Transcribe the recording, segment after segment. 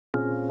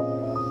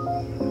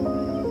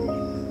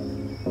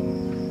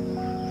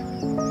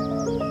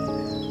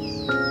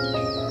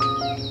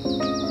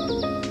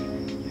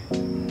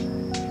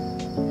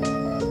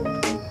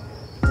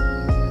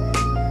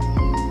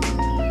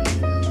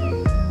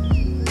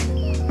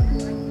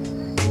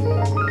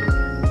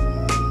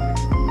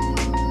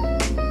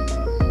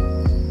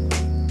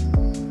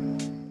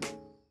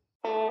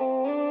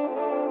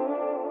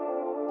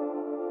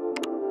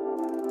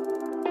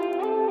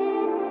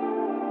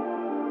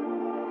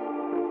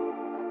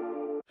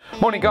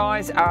Morning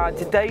guys,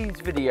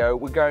 today's video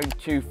we're going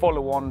to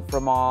follow on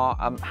from our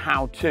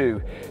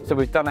how-to. So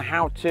we've done a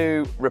how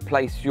to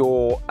replace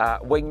your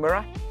wing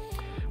mirror.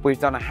 We've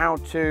done a how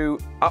to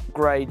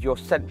upgrade your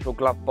central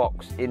glove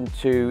box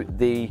into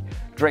the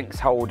drinks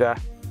holder,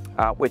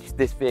 which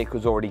this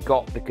vehicle's already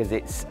got because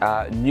it's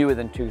newer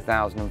than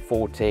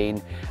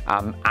 2014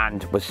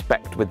 and was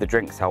spec'd with the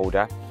drinks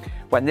holder.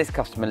 When this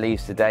customer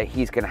leaves today,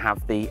 he's going to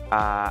have the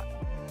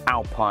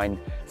Alpine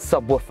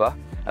subwoofer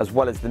as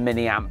well as the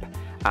mini amp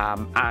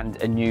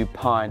and a new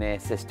Pioneer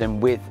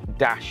system with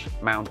dash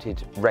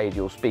mounted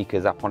radial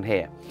speakers up on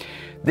here.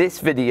 This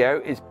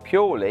video is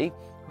purely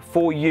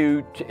for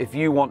you if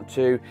you want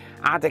to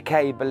add a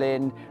cable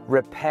in,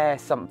 repair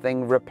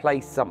something,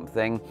 replace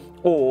something,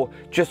 or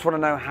just want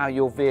to know how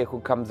your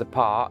vehicle comes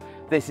apart.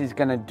 This is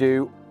going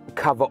to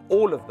cover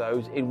all of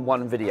those in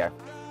one video.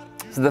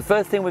 So the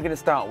first thing we're going to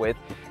start with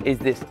is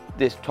this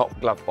top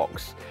glove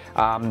box.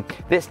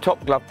 This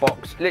top glove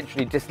box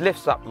literally just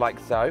lifts up like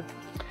so.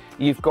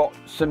 You've got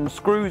some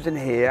screws in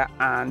here,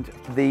 and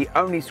the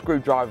only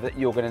screwdriver that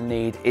you're going to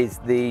need is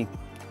the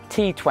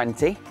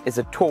T20, is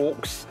a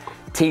Torx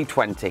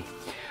T20.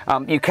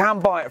 You can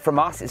buy it from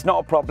us, it's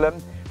not a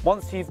problem.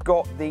 Once you've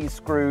got these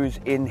screws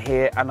in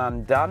here and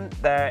undone,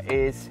 there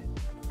is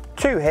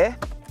two here.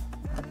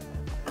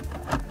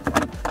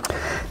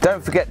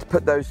 Don't forget to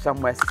put those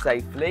somewhere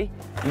safely.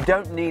 You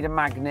don't need a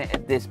magnet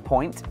at this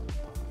point.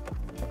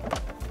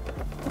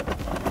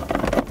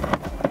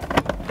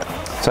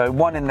 So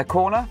one in the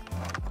corner,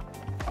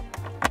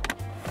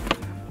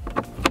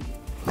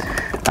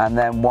 and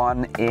then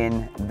one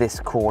in this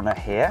corner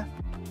here.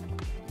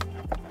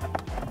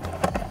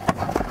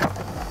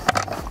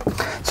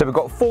 So we've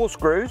got 4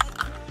 screws,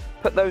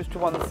 put those to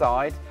one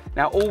side.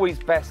 Now always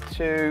best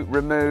to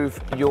remove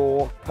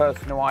your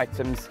personal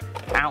items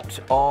out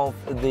of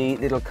the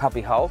little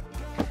cubby hole.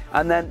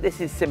 And then this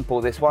is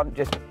simple, this one,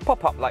 just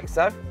pop up like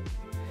so.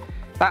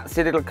 That's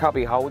the little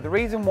cubby hole. The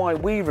reason why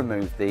we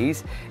remove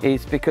these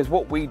is because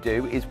what we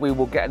do is we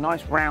will get a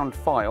nice round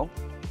file,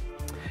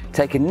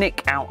 take a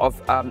nick out of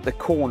the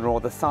corner or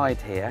the side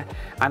here,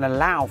 and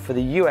allow for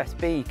the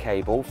USB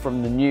cable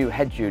from the new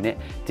head unit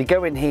to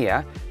go in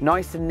here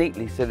nice and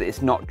neatly so that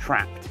it's not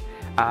trapped.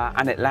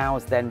 And it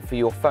allows then for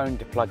your phone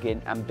to plug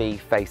in and be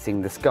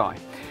facing the sky.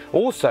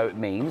 Also it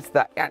means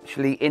that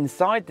actually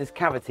inside this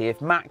cavity,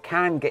 if Matt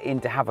can get in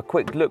to have a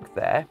quick look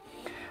there,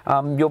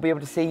 you'll be able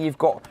to see you've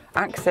got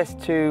access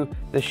to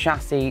the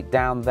chassis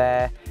down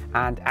there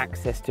and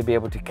access to be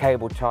able to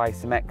cable tie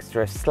some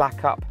extra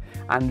slack up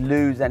and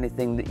lose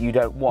anything that you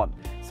don't want.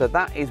 So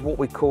that is what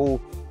we call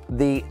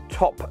the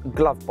top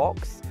glove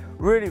box.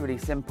 Really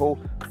simple,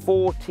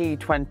 4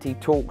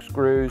 T20 Torx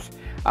screws,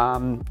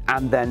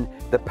 and then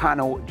the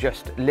panel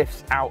just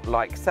lifts out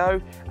like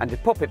so, and to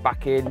pop it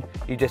back in,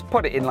 you just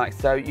put it in like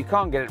so, you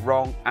can't get it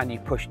wrong, and you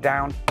push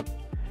down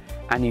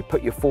and you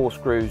put your 4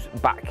 screws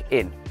back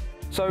in.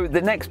 So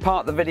the next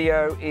part of the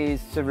video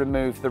is to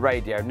remove the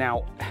radio.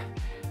 Now,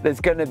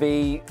 there's going to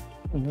be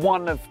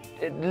one of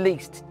at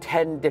least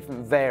 10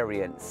 different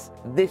variants.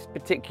 This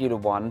particular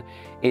one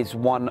is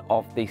one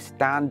of the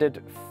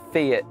standard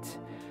Fiat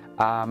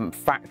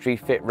factory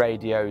fit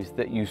radios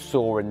that you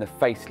saw in the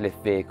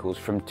facelift vehicles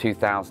from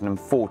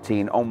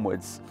 2014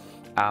 onwards.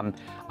 I've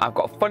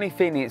got a funny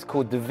feeling it's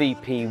called the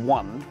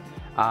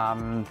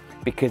VP1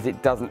 because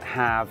it doesn't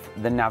have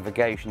the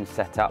navigation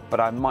set up, but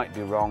I might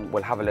be wrong.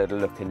 We'll have a little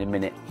look in a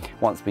minute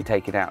once we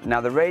take it out.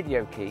 Now the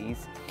radio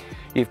keys,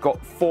 you've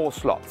got 4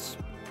 slots,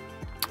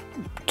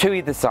 2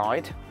 either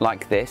side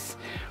like this.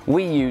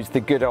 We use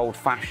the good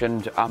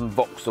old-fashioned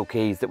Vauxhall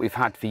keys that we've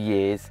had for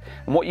years,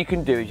 and what you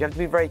can do is you have to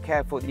be very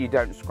careful that you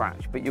don't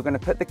scratch, but you're going to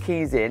put the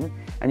keys in,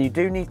 and you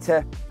do need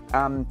to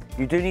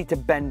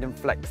bend and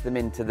flex them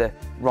into the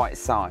right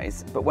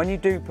size. But when you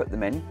do put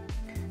them in,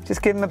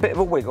 just give them a bit of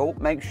a wiggle,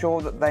 make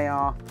sure that they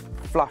are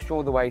flush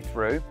all the way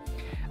through,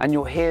 and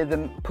you'll hear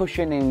them push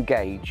and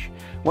engage.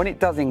 When it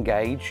does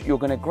engage, you're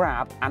going to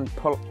grab and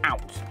pull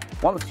out.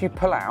 Once you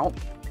pull out,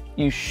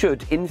 you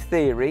should, in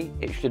theory,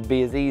 it should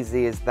be as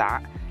easy as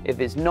that. If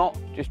it's not,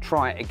 just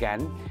try it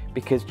again,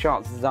 because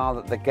chances are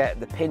that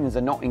the pins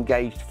are not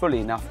engaged fully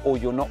enough, or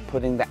you're not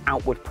putting the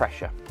outward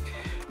pressure.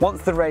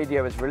 Once the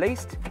radio is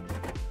released,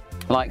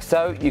 like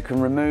so, you can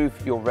remove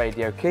your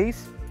radio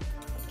keys,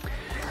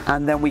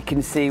 and then we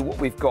can see what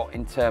we've got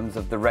in terms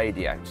of the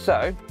radio.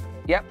 So,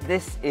 yep,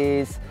 this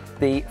is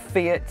the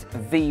Fiat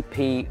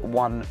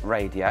VP1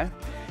 radio.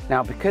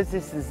 Now, because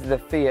this is the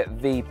Fiat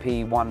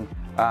VP1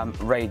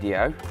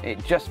 radio,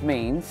 it just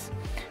means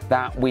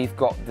that we've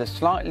got the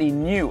slightly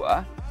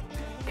newer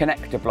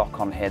connector block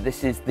on here.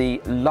 This is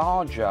the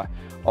larger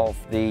of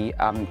the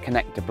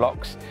connector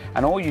blocks,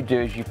 and all you do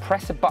is you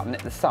press a button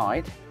at the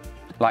side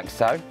like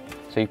so.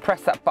 So you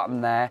press that button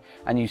there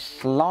and you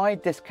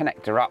slide this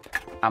connector up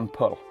and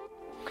pull.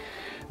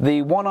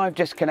 The one I've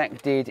just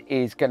connected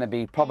is going to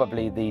be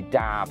probably the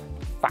DAB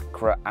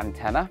FACRA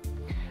antenna,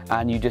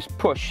 and you just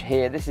push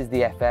here. This is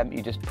the FM.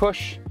 You just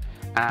push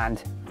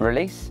and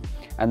release,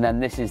 and then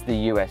this is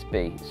the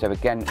USB. So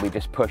again, we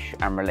just push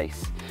and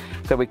release.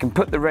 So we can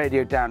put the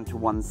radio down to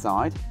one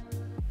side.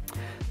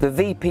 The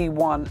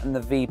VP1 and the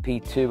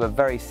VP2 are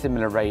very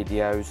similar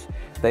radios.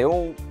 They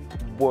all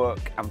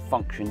work and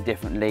function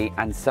differently,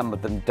 and some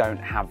of them don't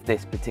have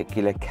this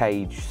particular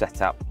cage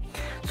set up.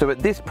 So at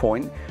this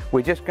point,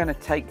 we're just going to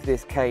take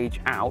this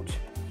cage out.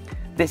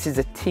 This is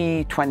a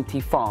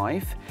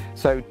T25,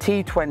 so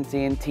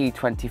T20 and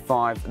T25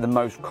 are the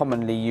most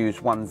commonly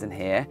used ones in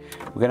here.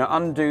 We're going to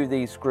undo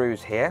these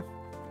screws here.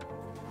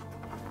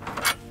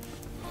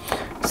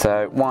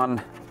 So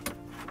 1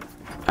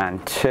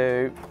 and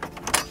 2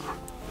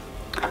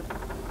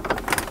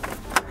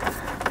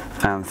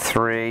 and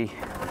 3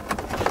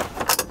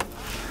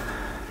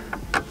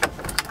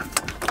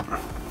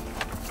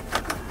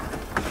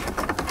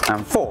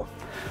 and 4.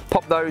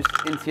 Pop those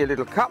into your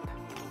little cup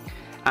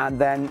and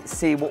then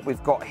see what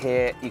we've got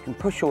here. You can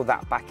push all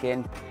that back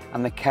in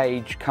and the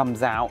cage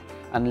comes out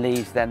and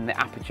leaves then the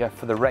aperture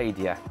for the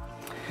radio.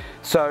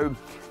 So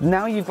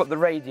now you've got the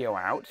radio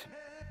out,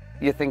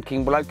 you're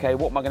thinking, well, okay,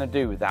 what am I going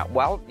to do with that?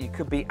 Well, you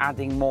could be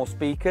adding more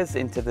speakers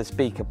into the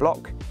speaker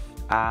block.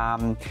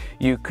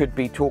 You could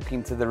be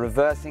talking to the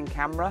reversing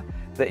camera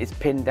that is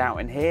pinned out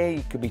in here.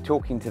 You could be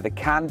talking to the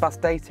CAN bus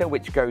data,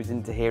 which goes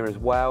into here as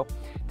well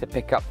to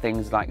pick up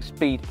things like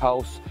speed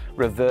pulse,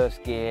 reverse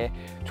gear,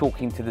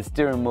 talking to the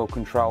steering wheel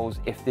controls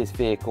if this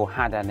vehicle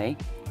had any.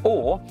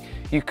 Or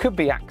you could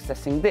be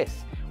accessing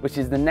this, which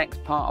is the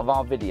next part of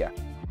our video.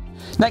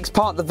 Next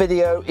part of the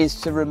video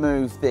is to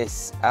remove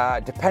this,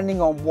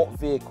 depending on what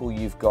vehicle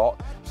you've got.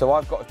 So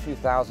I've got a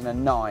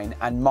 2009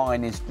 and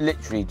mine is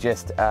literally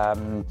just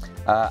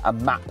a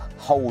map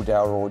holder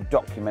or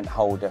document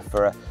holder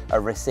for a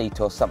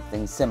receipt or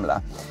something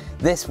similar.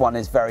 This one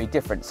is very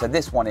different. So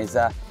this one is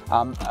a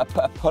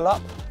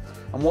pull-up,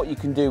 and what you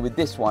can do with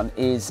this one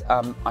is,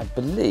 I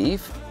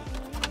believe,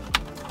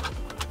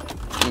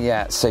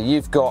 yeah, so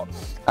you've got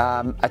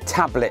a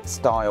tablet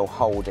style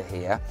holder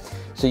here.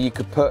 So you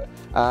could put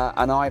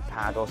an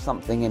iPad or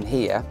something in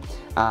here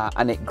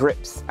and it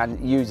grips and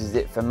uses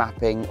it for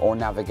mapping or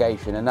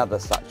navigation and other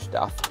such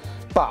stuff.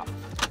 But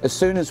as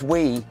soon as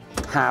we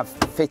have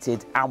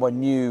fitted our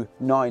new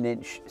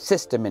 9-inch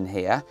system in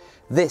here,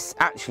 this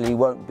actually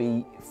won't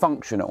be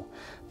functional.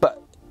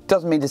 But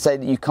doesn't mean to say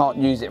that you can't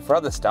use it for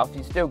other stuff.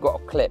 You've still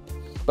got a clip,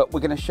 but we're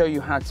going to show you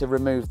how to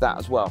remove that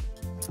as well.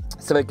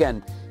 So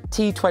again,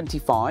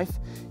 T25,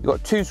 you've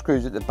got 2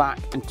 screws at the back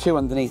and 2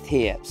 underneath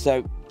here.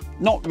 So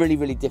not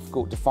really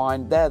difficult to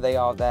find. There they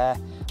are there,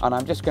 and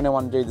I'm just going to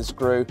undo the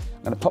screw.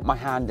 I'm going to put my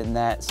hand in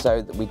there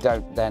so that we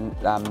don't then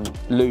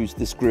lose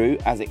the screw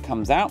as it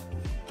comes out.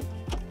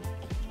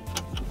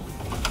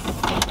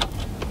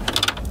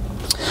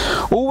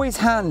 Always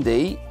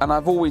handy, and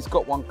I've always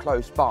got one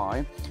close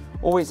by,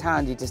 always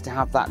handy just to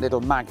have that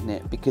little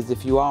magnet, because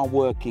if you are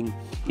working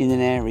in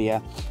an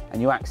area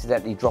and you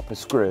accidentally drop a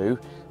screw,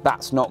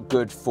 that's not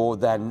good for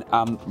then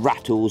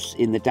rattles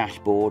in the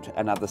dashboard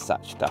and other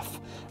such stuff.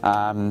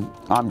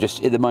 I'm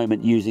just at the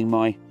moment using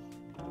my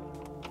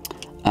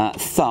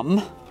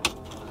thumb,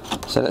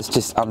 so let's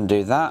just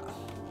undo that.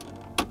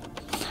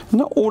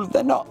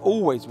 They're not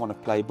always want to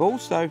play ball,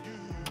 so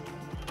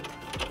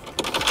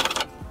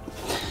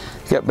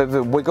get a bit of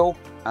a wiggle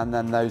and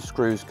then those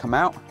screws come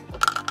out.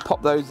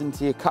 Pop those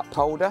into your cup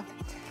holder.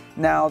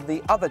 Now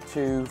the other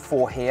 2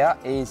 for here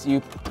is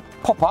you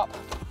pop up.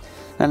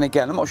 And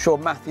again, I'm not sure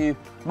Matthew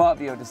might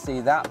be able to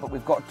see that, but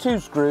we've got 2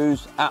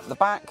 screws at the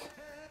back.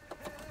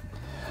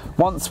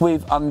 Once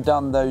we've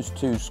undone those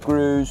 2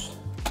 screws,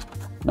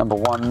 number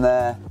 1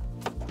 there,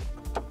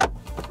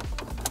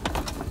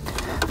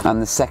 and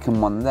the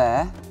second one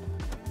there,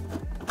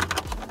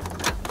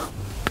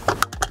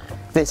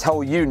 this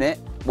whole unit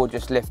will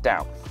just lift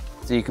out.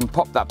 So you can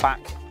pop that back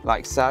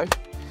like so.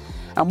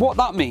 And what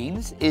that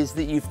means is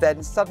that you've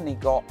then suddenly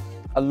got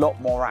a lot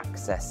more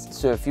access.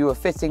 So if you were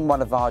fitting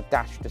one of our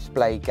dash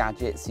display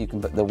gadgets, you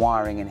can put the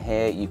wiring in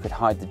here, you could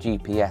hide the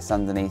GPS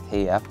underneath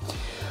here.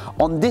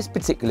 On this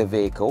particular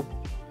vehicle,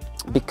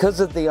 because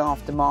of the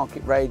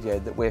aftermarket radio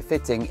that we're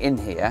fitting in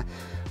here,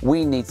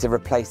 we need to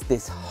replace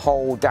this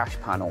whole dash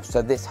panel.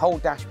 So this whole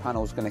dash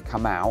panel is going to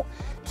come out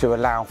to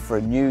allow for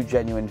a new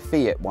genuine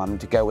Fiat one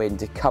to go in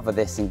to cover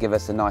this and give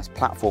us a nice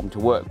platform to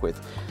work with.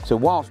 So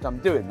whilst I'm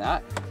doing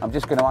that, I'm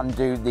just going to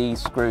undo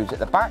these screws at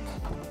the back.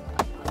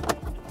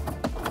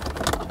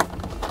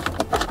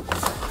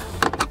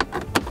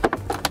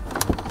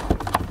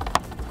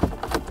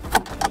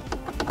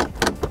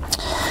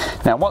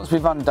 Now once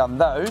we've undone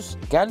those,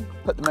 again,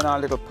 put them in our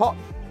little pot.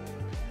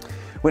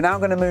 We're now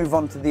going to move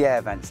on to the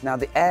air vents. Now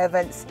the air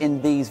vents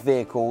in these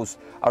vehicles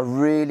are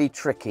really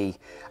tricky,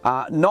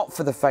 not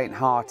for the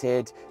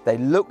faint-hearted. They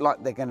look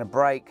like they're going to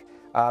break.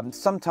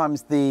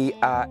 Sometimes the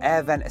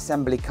air vent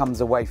assembly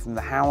comes away from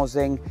the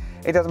housing.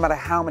 It doesn't matter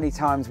how many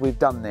times we've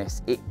done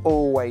this, it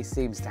always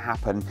seems to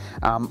happen.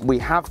 We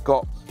have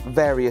got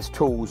various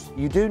tools.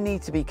 You do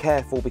need to be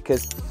careful,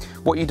 because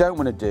what you don't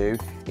want to do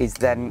is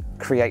then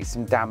create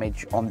some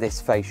damage on this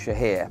fascia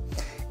here.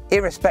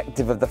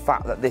 irrespective of the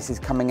fact that this is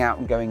coming out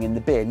and going in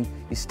the bin,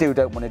 you still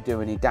don't want to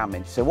do any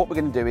damage. So what we're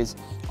going to do is,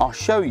 I'll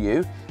show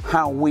you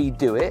how we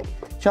do it.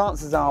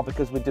 Chances are,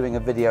 because we're doing a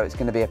video, it's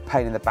going to be a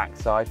pain in the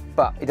backside,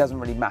 but it doesn't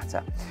really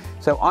matter.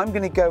 So I'm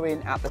going to go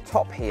in at the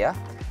top here,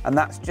 and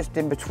that's just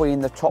in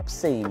between the top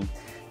seam.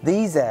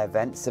 These air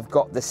vents have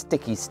got the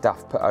sticky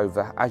stuff put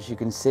over. As you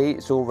can see,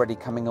 it's already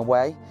coming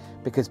away,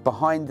 because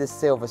behind this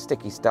silver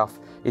sticky stuff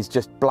is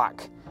just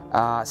black,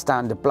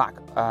 standard black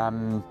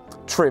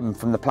trim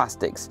from the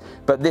plastics.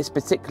 But this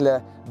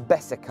particular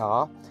Boxer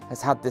car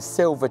has had this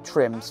silver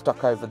trim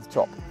stuck over the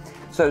top.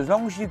 So as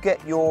long as you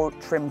get your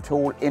trim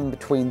tool in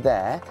between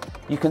there,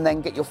 you can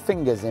then get your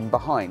fingers in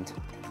behind.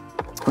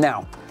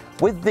 Now,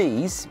 with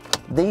these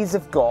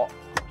have got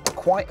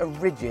quite a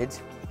rigid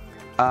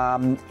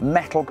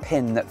metal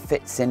pin that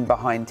fits in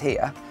behind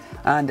here.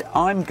 And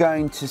I'm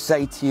going to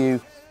say to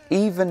you,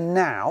 even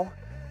now,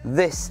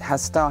 this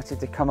has started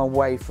to come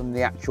away from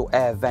the actual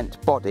air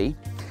vent body,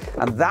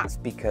 and that's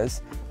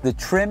because the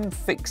trim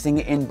fixing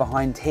it in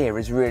behind here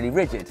is really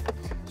rigid.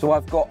 So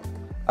I've got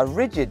a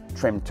rigid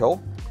trim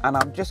tool, and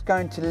I'm just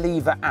going to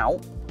lever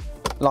out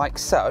like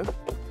so,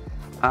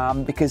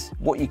 because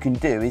what you can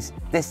do is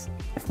this,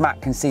 if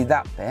Matt can see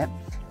that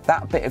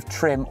bit of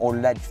trim or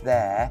ledge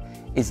there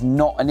is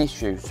not an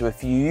issue. So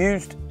if you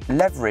used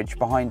leverage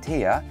behind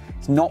here,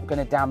 it's not going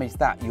to damage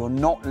that. You're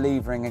not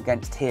levering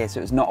against here,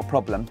 so it's not a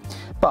problem.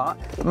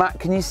 But Matt,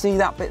 can you see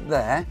that bit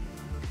there?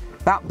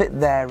 That bit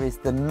there is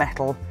the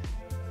metal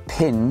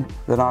pin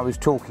that I was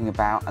talking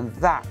about, and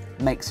that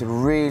makes a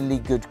really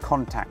good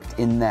contact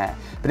in there.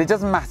 But it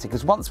doesn't matter,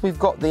 because once we've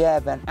got the air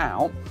vent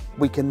out,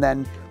 we can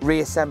then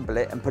reassemble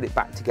it and put it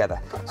back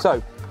together.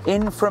 So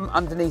in from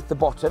underneath the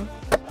bottom,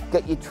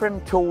 get your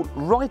trim tool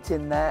right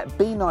in there,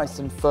 be nice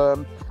and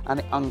firm, and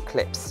it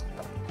unclips.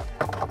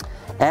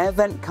 Air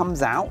vent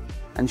comes out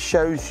and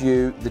shows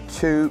you the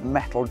two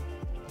metal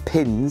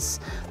pins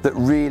that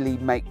really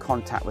make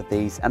contact with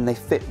these, and they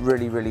fit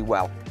really, really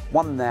well.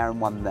 One there and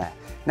one there.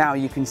 Now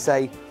you can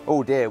say,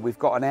 oh dear, we've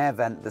got an air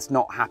vent that's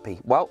not happy.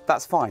 Well,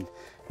 that's fine.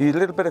 Use a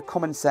little bit of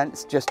common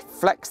sense, just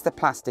flex the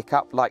plastic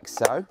up like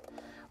so.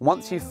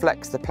 Once you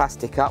flex the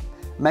plastic up,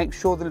 make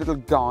sure the little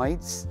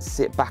guides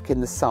sit back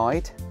in the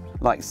side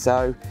like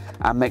so,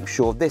 and make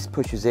sure this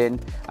pushes in,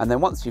 and then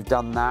once you've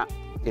done that,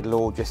 it'll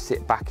all just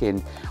sit back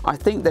in. I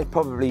think they've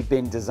probably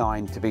been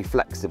designed to be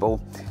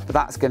flexible, but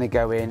that's going to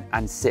go in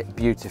and sit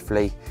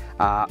beautifully.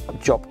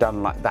 Job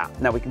done like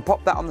that. Now we can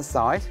pop that on the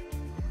side.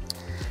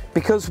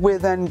 Because we're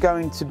then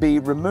going to be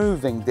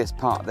removing this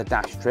part of the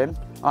dash trim,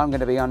 I'm going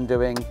to be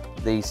undoing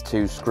these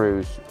two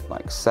screws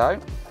like so.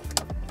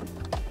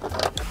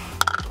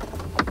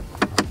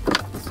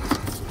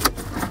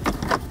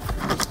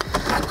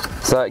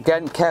 So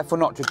again, careful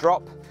not to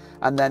drop,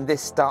 and then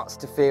this starts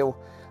to feel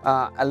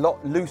a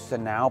lot looser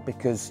now,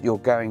 because you're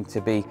going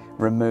to be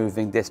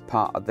removing this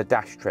part of the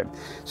dash trim.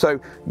 So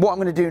what I'm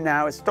going to do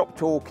now is stop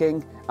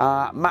talking.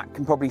 Matt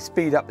can probably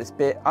speed up this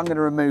bit. I'm going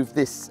to remove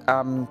this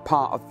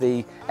part of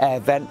the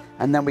air vent,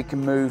 and then we can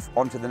move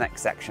on to the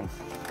next section.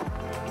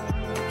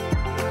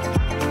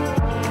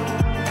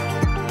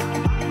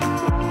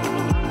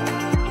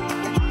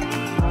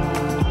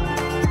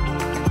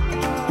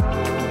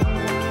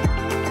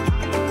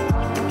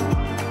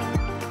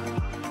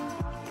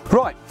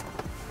 Right.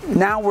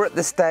 Now we're at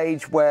the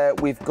stage where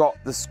we've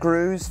got the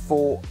screws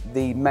for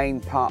the main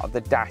part of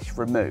the dash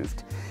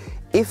removed.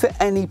 If at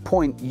any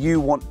point you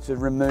want to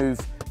remove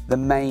the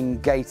main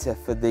gaiter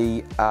for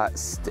the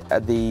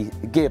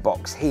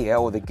gearbox here,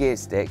 or the gear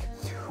stick,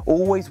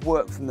 always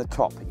work from the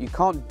top. You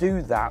can't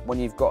do that when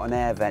you've got an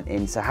air vent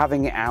in, so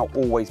having it out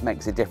always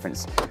makes a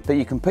difference. But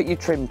you can put your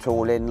trim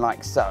tool in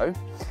like so,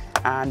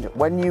 and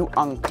when you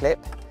unclip,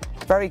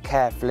 very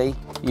carefully,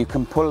 you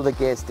can pull the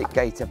gear stick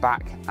gaiter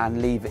back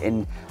and leave it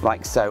in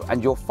like so,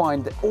 and you'll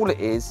find that all it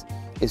is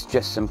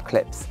just some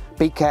clips.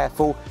 Be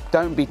careful,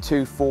 don't be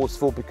too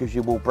forceful, because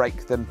you will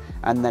break them,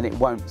 and then it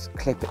won't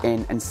clip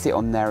in and sit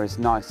on there as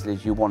nicely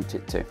as you want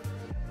it to.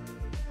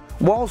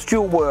 Whilst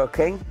you're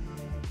working,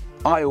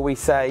 I always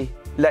say,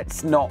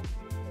 let's not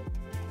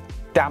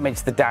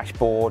damage the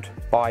dashboard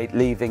by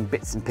leaving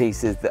bits and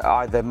pieces that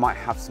either might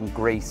have some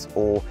grease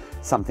or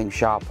something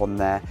sharp on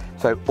there.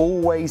 So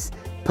always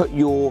put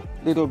your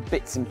little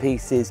bits and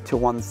pieces to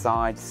one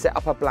side, set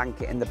up a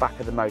blanket in the back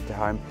of the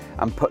motorhome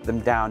and put them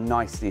down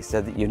nicely,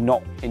 so that you're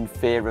not in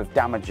fear of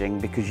damaging,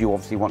 because you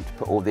obviously want to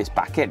put all this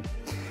back in.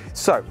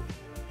 So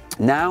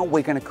now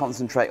we're going to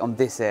concentrate on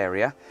this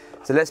area.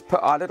 So let's put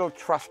our little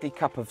trusty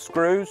cup of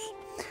screws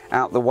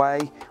out the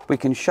way. We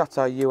can shut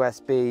our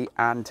USB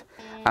and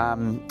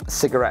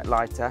cigarette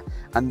lighter,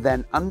 and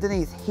then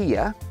underneath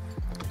here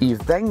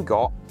you've then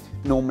got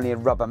normally a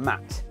rubber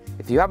mat.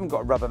 If you haven't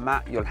got a rubber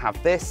mat, you'll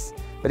have this,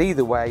 but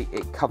either way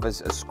it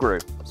covers a screw.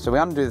 So we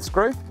undo the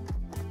screw.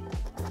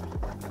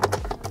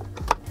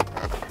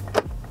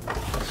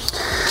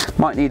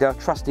 Might need a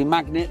trusty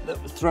magnet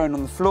that was thrown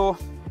on the floor.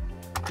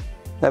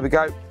 There we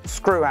go,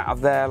 screw out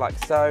of there like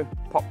so,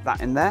 pop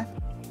that in there.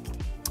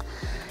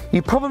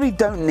 You probably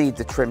don't need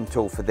the trim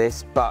tool for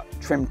this, but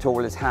trim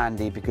tool is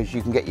handy because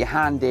you can get your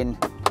hand in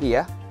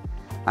here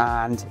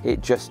and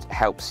it just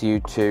helps you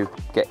to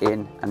get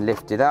in and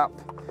lift it up,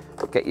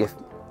 get your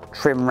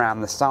trim around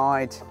the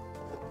side,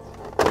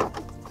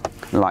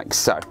 like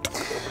so.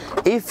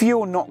 If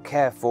you're not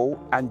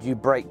careful and you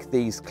break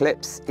these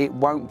clips, it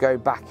won't go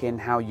back in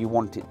how you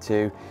want it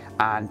to,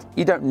 and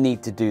you don't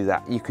need to do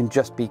that. You can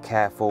just be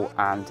careful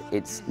and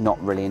it's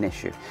not really an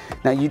issue.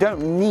 Now, you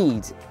don't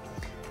need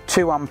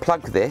to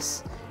unplug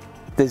this.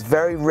 There's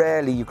very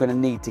rarely you're going to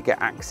need to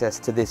get access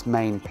to this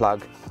main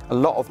plug. A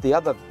lot of the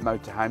other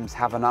motorhomes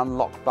have an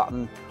unlock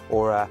button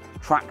or a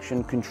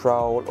traction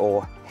control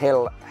or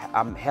hill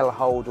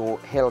hold or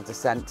hill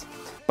descent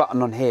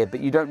button on here, but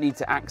you don't need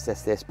to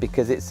access this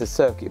because it's a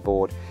circuit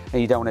board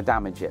and you don't want to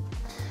damage it.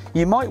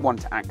 You might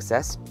want to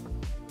access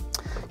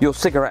your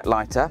cigarette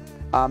lighter.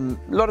 A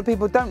lot of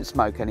people don't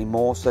smoke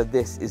anymore, so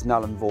this is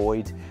null and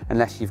void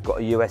unless you've got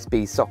a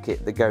USB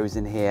socket that goes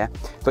in here,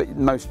 but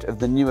most of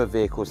the newer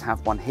vehicles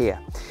have one here.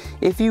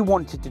 If you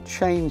wanted to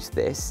change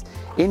this,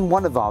 in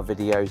one of our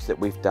videos that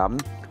we've done,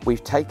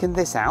 we've taken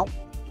this out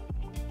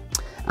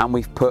and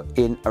we've put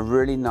in a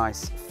really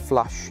nice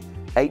flush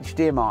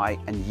HDMI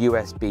and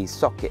USB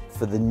socket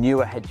for the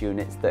newer head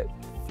units that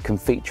can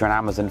feature an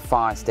Amazon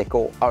Fire Stick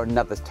or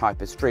another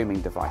type of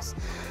streaming device.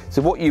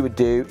 So what you would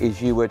do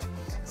is you would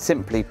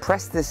simply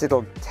press this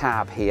little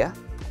tab here,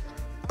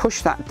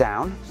 push that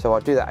down. So I'll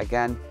do that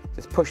again,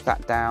 just push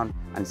that down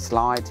and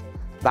slide.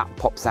 That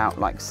pops out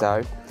like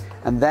so.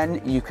 And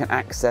then you can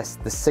access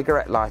the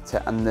cigarette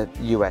lighter and the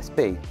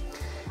USB.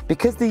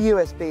 Because the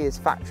USB is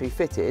factory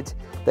fitted,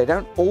 they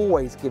don't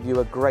always give you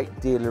a great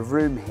deal of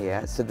room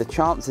here, so the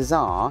chances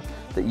are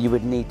that you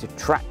would need to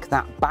track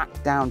that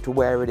back down to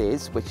where it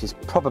is, which is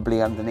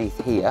probably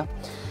underneath here,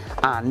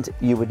 and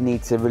you would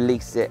need to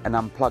release it and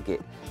unplug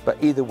it.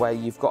 But either way,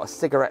 you've got a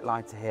cigarette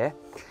lighter here,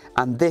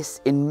 and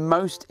this in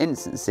most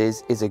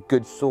instances is a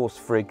good source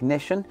for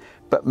ignition,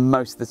 but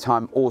most of the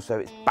time also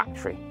it's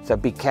battery. So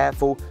be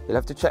careful, you'll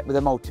have to check with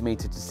a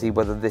multimeter to see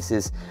whether this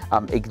is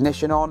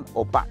ignition on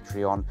or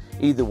battery on.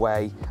 Either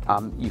way,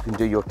 you can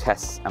do your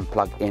tests and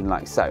plug in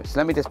like so. So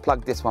let me just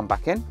plug this one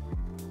back in.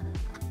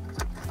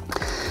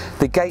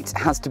 The gate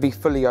has to be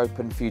fully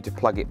open for you to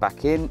plug it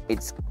back in.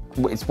 It's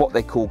what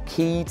they call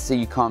keyed, so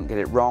you can't get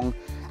it wrong.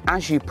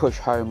 As you push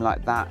home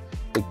like that,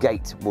 the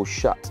gate will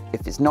shut.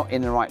 If it's not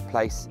in the right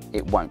place,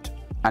 it won't,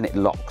 and it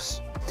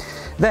locks.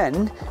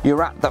 Then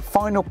you're at the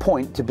final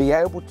point to be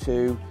able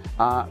to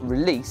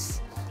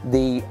release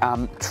the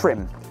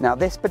trim. Now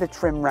this bit of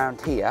trim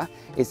round here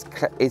is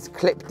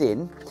clipped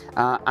in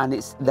and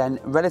it's then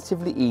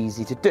relatively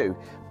easy to do.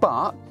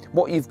 But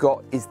what you've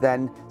got is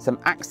then some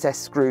access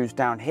screws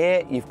down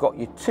here. You've got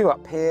your two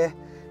up here,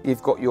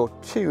 you've got your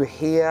two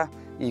here,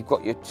 you've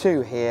got your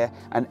two here,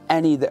 and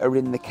any that are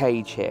in the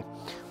cage here.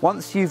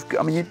 Once you've,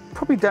 I mean, you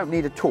probably don't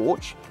need a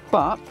torch,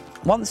 but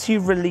once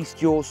you've released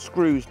your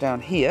screws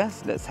down here,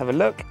 so let's have a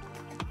look.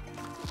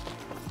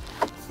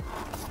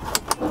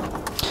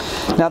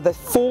 Now there's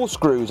 4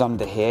 screws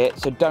under here,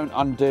 so don't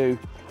undo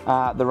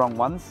the wrong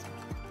ones.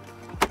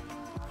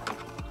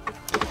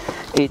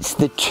 It's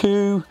the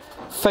 2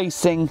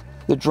 facing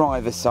the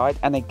driver's side,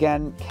 and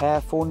again,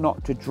 careful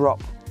not to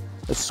drop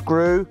a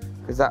screw,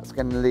 because that's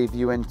going to leave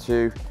you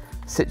into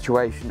a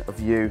situation of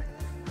you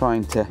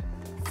trying to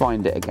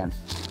find it again.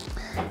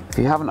 If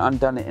you haven't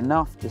undone it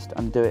enough, just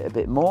undo it a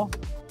bit more.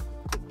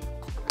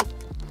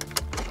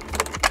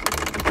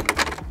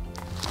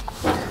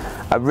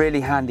 A really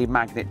handy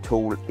magnet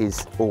tool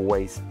is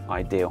always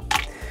ideal.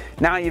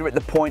 Now you're at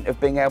the point of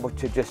being able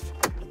to just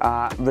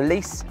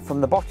release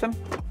from the bottom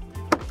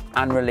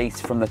and release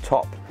from the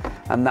top,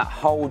 and that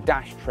whole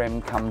dash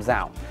trim comes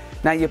out.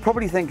 Now you're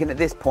probably thinking at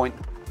this point,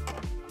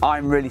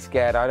 I'm really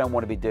scared, I don't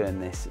want to be doing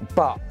this.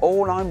 But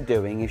all I'm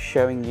doing is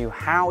showing you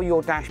how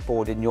your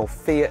dashboard in your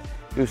Fiat,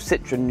 your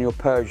Citroen and your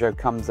Peugeot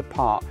comes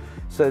apart,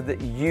 so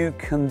that you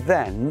can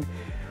then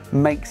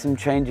make some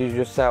changes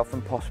yourself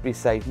and possibly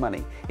save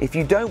money. If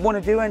you don't want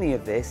to do any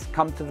of this,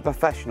 come to the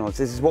professionals.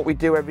 This is what we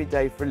do every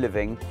day for a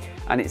living,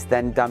 and it's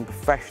then done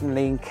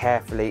professionally and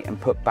carefully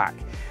and put back.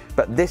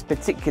 But this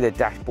particular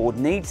dashboard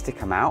needs to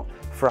come out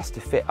for us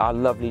to fit our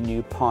lovely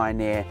new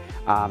Pioneer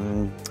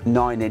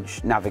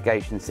 9-inch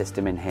navigation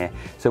system in here.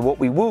 So what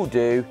we will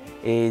do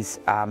is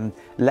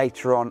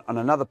later on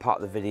another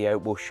part of the video,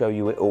 we'll show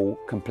you it all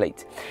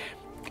complete.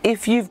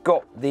 If you've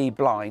got the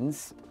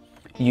blinds,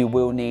 you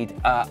will need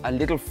a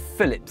little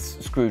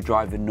Phillips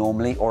screwdriver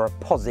normally, or a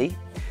posi.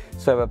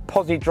 So a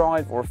posi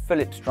drive or a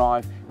Phillips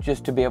drive,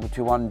 just to be able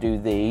to undo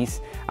these.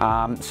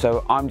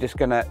 So I'm just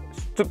gonna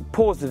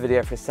pause the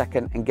video for a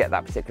second and get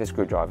that particular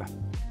screwdriver.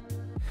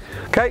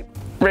 Okay,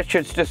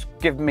 Richard's just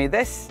given me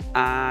this,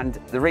 and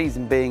the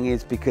reason being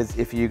is because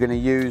if you're gonna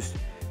use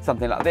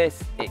something like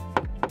this,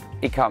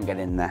 it can't get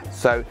in there.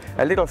 So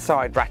a little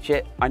side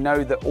ratchet. I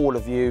know that all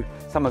of you,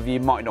 some of you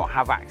might not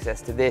have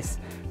access to this,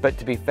 but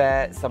to be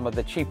fair, some of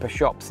the cheaper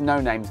shops, no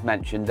names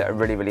mentioned, that are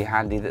really, really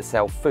handy, that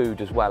sell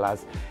food as well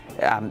as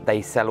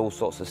they sell all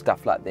sorts of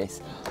stuff like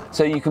this.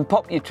 So you can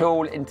pop your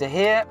tool into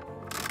here,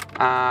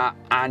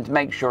 and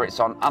make sure it's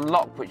on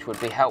unlock, which would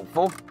be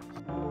helpful.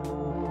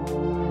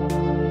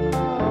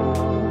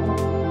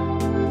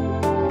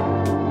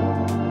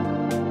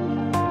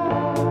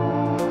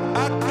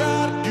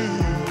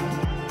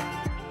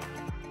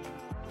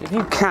 If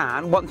you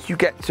can, once you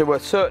get to a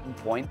certain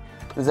point,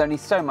 there's only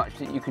so much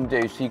that you can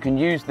do. So you can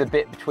use the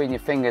bit between your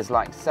fingers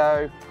like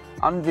so,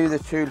 undo the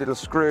two little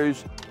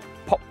screws,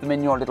 pop them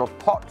in your little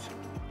pot.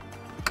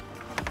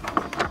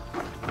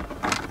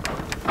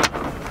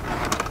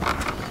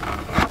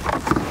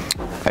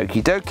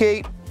 Okie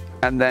dokie,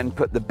 and then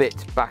put the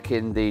bit back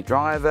in the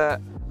driver.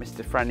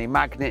 Mr. Friendly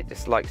Magnet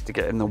just likes to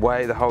get in the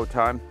way the whole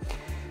time.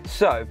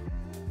 So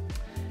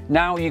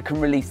now you can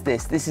release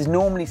this. This is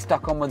normally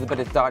stuck on with a bit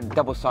of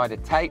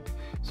double-sided tape,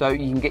 so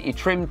you can get your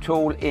trim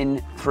tool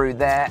in through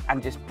there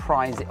and just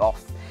prise it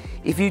off.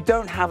 If you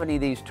don't have any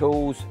of these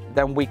tools,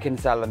 then we can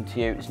sell them to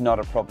you. It's not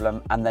a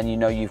problem, and then you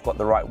know you've got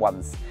the right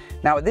ones.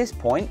 Now at this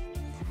point,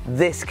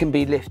 this can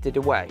be lifted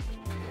away.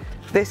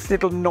 This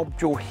little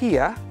nodule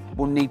here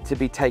will need to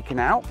be taken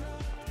out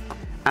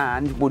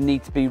and will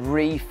need to be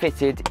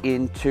refitted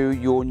into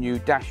your new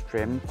dash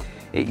trim.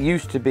 It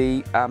used to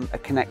be a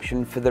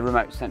connection for the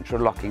remote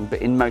central locking,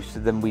 but in most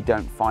of them we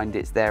don't find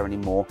it's there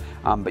anymore,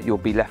 but you'll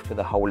be left with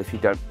a hole if you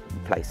don't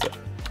replace it.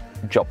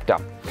 Job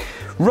done.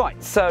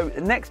 Right, so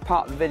the next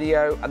part of the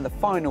video and the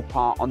final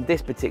part on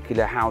this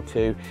particular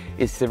how-to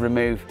is to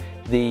remove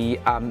the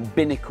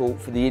binnacle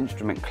for the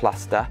instrument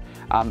cluster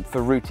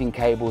for routing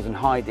cables and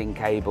hiding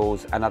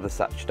cables and other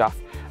such stuff,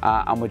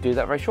 and we'll do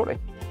that very shortly.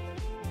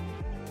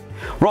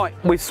 Right,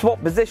 we've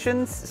swapped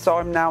positions, so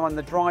I'm now on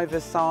the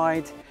driver's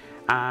side,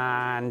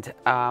 and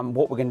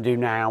what we're going to do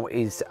now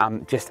is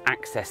just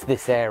access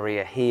this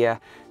area here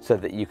so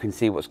that you can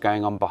see what's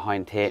going on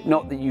behind here.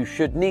 Not that you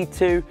should need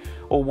to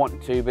or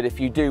want to, but if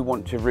you do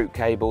want to route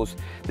cables,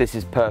 this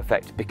is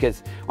perfect,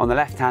 because on the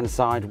left hand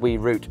side we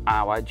route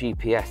our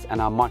GPS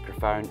and our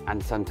microphone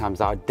and sometimes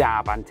our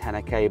DAB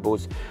antenna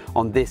cables.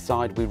 On this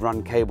side we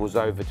run cables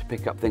over to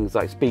pick up things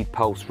like speed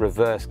pulse,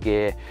 reverse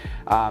gear,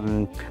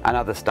 and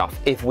other stuff,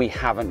 if we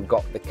haven't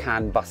got the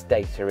CAN bus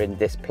data in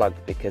this plug,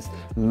 because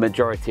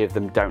majority of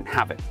them don't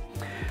have it.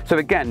 So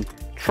again,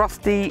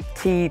 trusty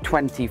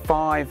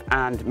T25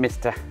 and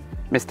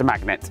Mr.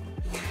 Magnet.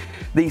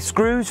 The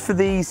screws for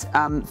these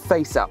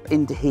face up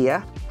into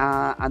here,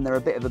 and they're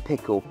a bit of a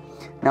pickle.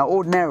 Now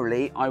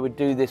ordinarily I would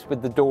do this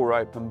with the door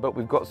open, but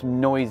we've got some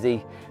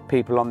noisy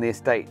people on the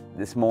estate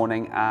this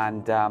morning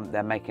and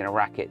they're making a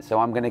racket. So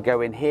I'm going to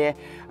go in here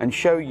and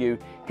show you.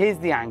 Here's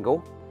the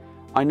angle.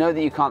 I know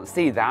that you can't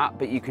see that,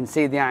 but you can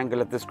see the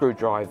angle of the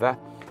screwdriver.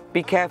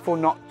 Be careful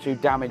not to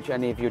damage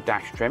any of your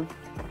dash trim.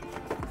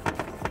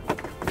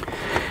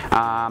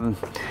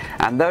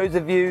 And those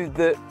of you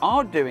that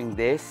are doing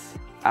this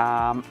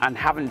and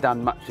haven't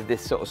done much of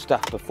this sort of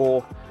stuff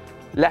before,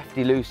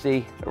 lefty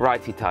loosey,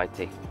 righty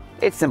tighty.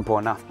 It's simple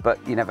enough,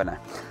 but you never know.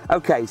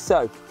 Okay,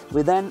 so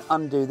we then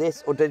undo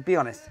this, or to be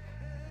honest,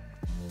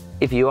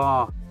 if you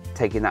are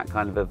taking that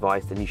kind of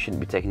advice, then you shouldn't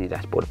be taking your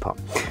dashboard apart.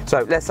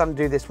 So let's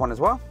undo this one as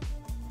well.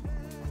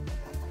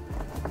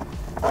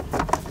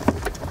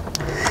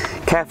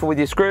 Careful with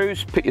your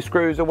screws, put your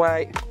screws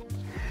away.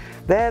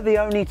 They're the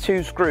only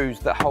two screws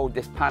that hold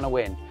this panel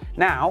in.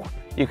 Now,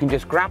 you can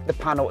just grab the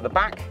panel at the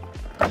back,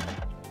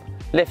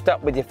 lift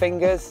up with your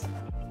fingers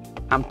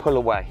and pull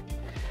away.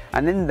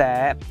 And in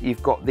there,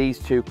 you've got these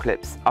two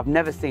clips. I've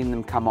never seen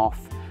them come off,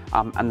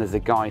 and there's a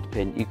guide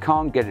pin. You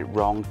can't get it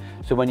wrong.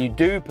 So when you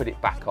do put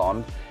it back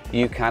on,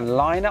 you can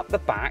line up the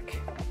back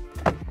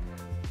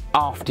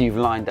after you've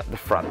lined up the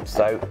front.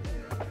 So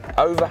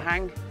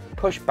overhang,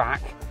 push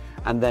back,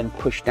 and then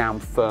push down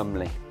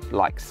firmly,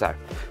 like so.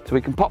 So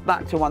we can pop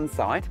that to one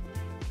side.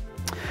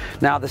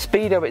 Now the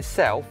Speedo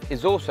itself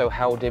is also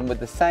held in with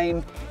the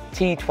same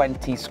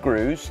T20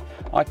 screws.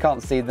 I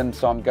can't see them,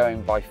 so I'm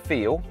going by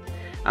feel,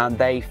 and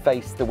they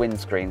face the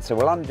windscreen. So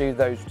we'll undo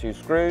those two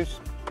screws,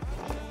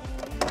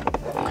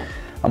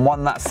 and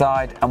one that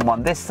side and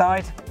one this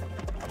side.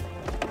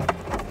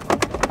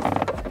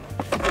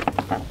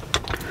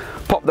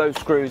 Pop those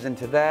screws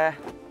into there,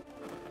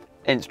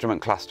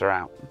 instrument cluster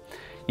out.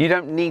 You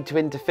don't need to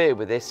interfere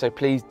with this, so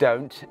please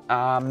don't.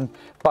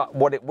 But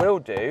what it will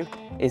do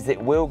is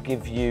it will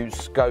give you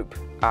scope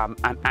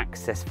and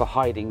access for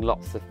hiding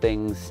lots of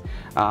things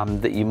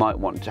that you might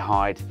want to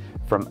hide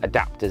from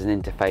adapters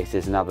and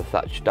interfaces and other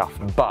such stuff.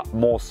 But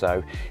more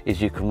so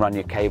is you can run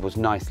your cables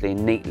nicely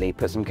and neatly,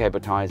 put some cable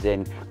ties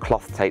in,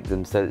 cloth tape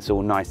them so it's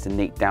all nice and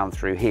neat down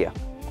through here.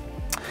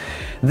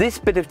 This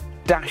bit of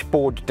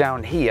dashboard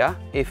down here,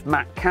 if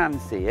Matt can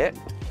see it,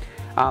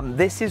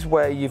 this is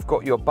where you've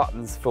got your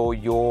buttons for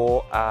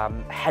your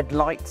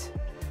headlight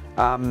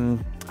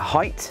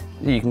height.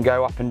 You can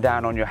go up and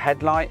down on your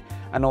headlight,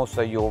 and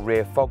also your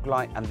rear fog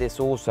light, and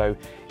this also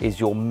is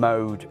your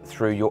mode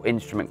through your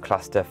instrument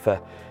cluster for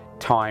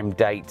time,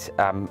 date,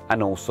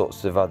 and all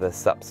sorts of other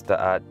such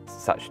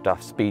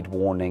stuff, speed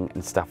warning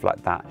and stuff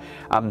like that.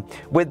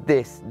 With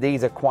this,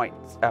 these are quite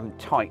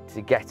tight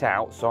to get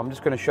out, so I'm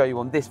just going to show you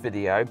on this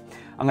video.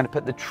 I'm going to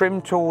put the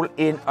trim tool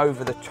in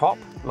over the top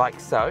like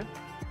so.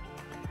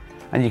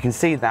 and you can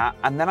see that,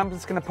 and then I'm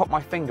just going to pop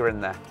my finger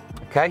in there,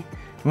 okay?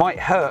 Might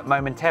hurt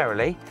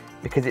momentarily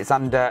because it's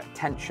under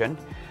tension,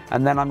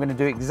 and then I'm going to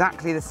do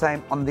exactly the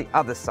same on the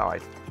other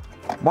side.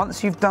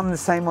 Once you've done the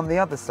same on the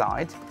other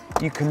side,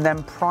 you can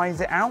then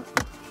prise it out.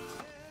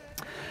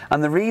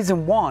 And the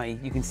reason why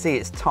you can see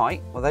it's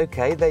tight, well,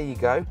 okay, there you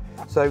go.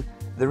 So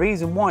the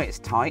reason why it's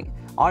tight,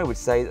 I would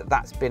say that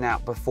that's been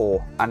out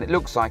before, and it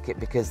looks like it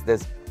because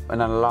there's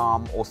an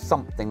alarm or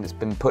something that's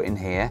been put in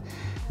here.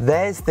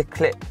 There's the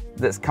clip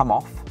that's come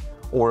off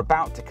or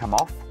about to come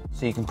off,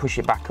 so you can push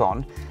it back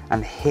on.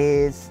 And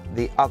here's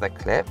the other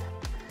clip.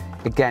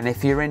 Again,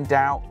 if you're in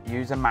doubt,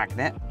 use a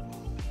magnet,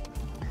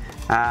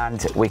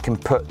 and we can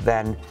put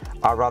then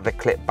our other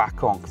clip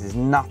back on, because there's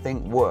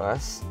nothing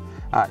worse.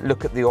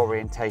 Look at the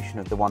orientation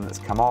of the one that's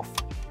come off,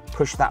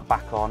 push that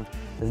back on.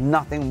 There's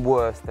nothing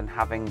worse than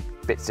having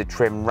bits of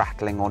trim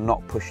rattling or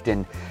not pushed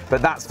in.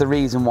 But that's the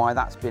reason why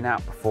that's been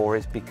out before,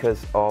 is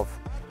because of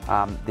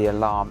the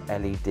alarm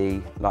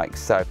LED like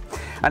so.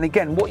 And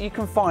again, what you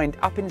can find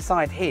up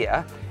inside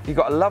here, you've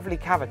got a lovely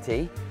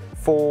cavity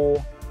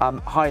for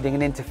hiding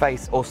an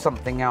interface or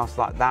something else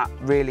like that,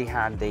 really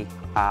handy.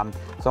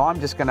 So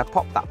I'm just going to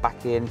pop that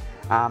back in.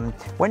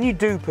 When you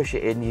do push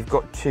it in, you've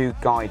got 2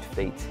 guide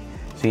feet.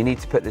 So you need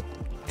to put the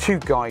 2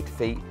 guide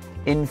feet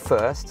in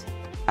first,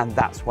 and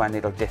that's when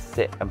it'll just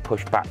sit and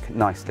push back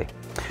nicely.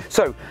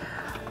 So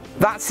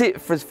that's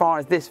it for as far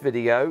as this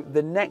video.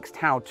 The next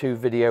how-to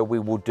video we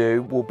will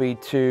do will be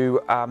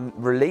to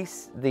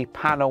release the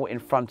panel in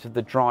front of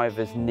the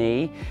driver's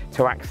knee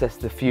to access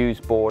the fuse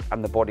board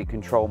and the body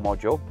control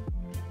module.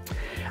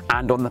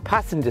 And on the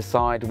passenger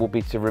side will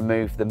be to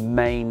remove the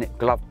main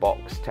glove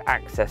box to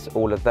access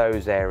all of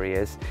those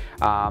areas.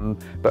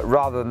 But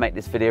rather than make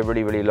this video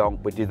really long,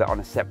 we'll do that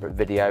on a separate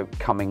video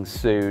coming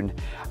soon.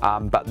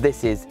 But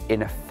this is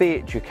in a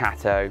Fiat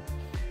Ducato,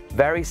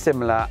 very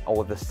similar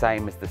or the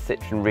same as the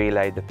Citroen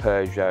Relay, the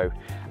Peugeot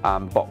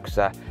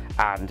Boxer.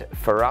 And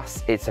for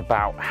us, it's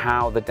about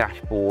how the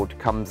dashboard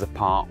comes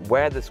apart,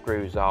 where the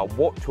screws are,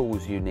 what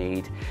tools you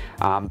need,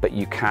 but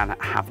you can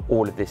have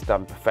all of this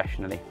done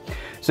professionally.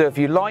 So if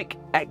you like,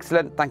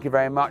 excellent, thank you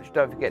very much.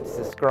 Don't forget to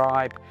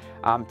subscribe,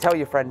 tell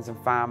your friends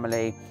and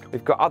family.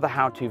 We've got other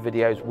how-to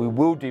videos. We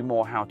will do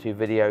more how-to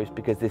videos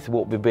because this is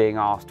what we're being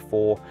asked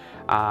for.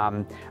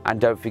 And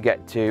don't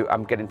forget to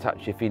get in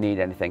touch if you need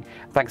anything.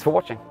 Thanks for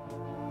watching.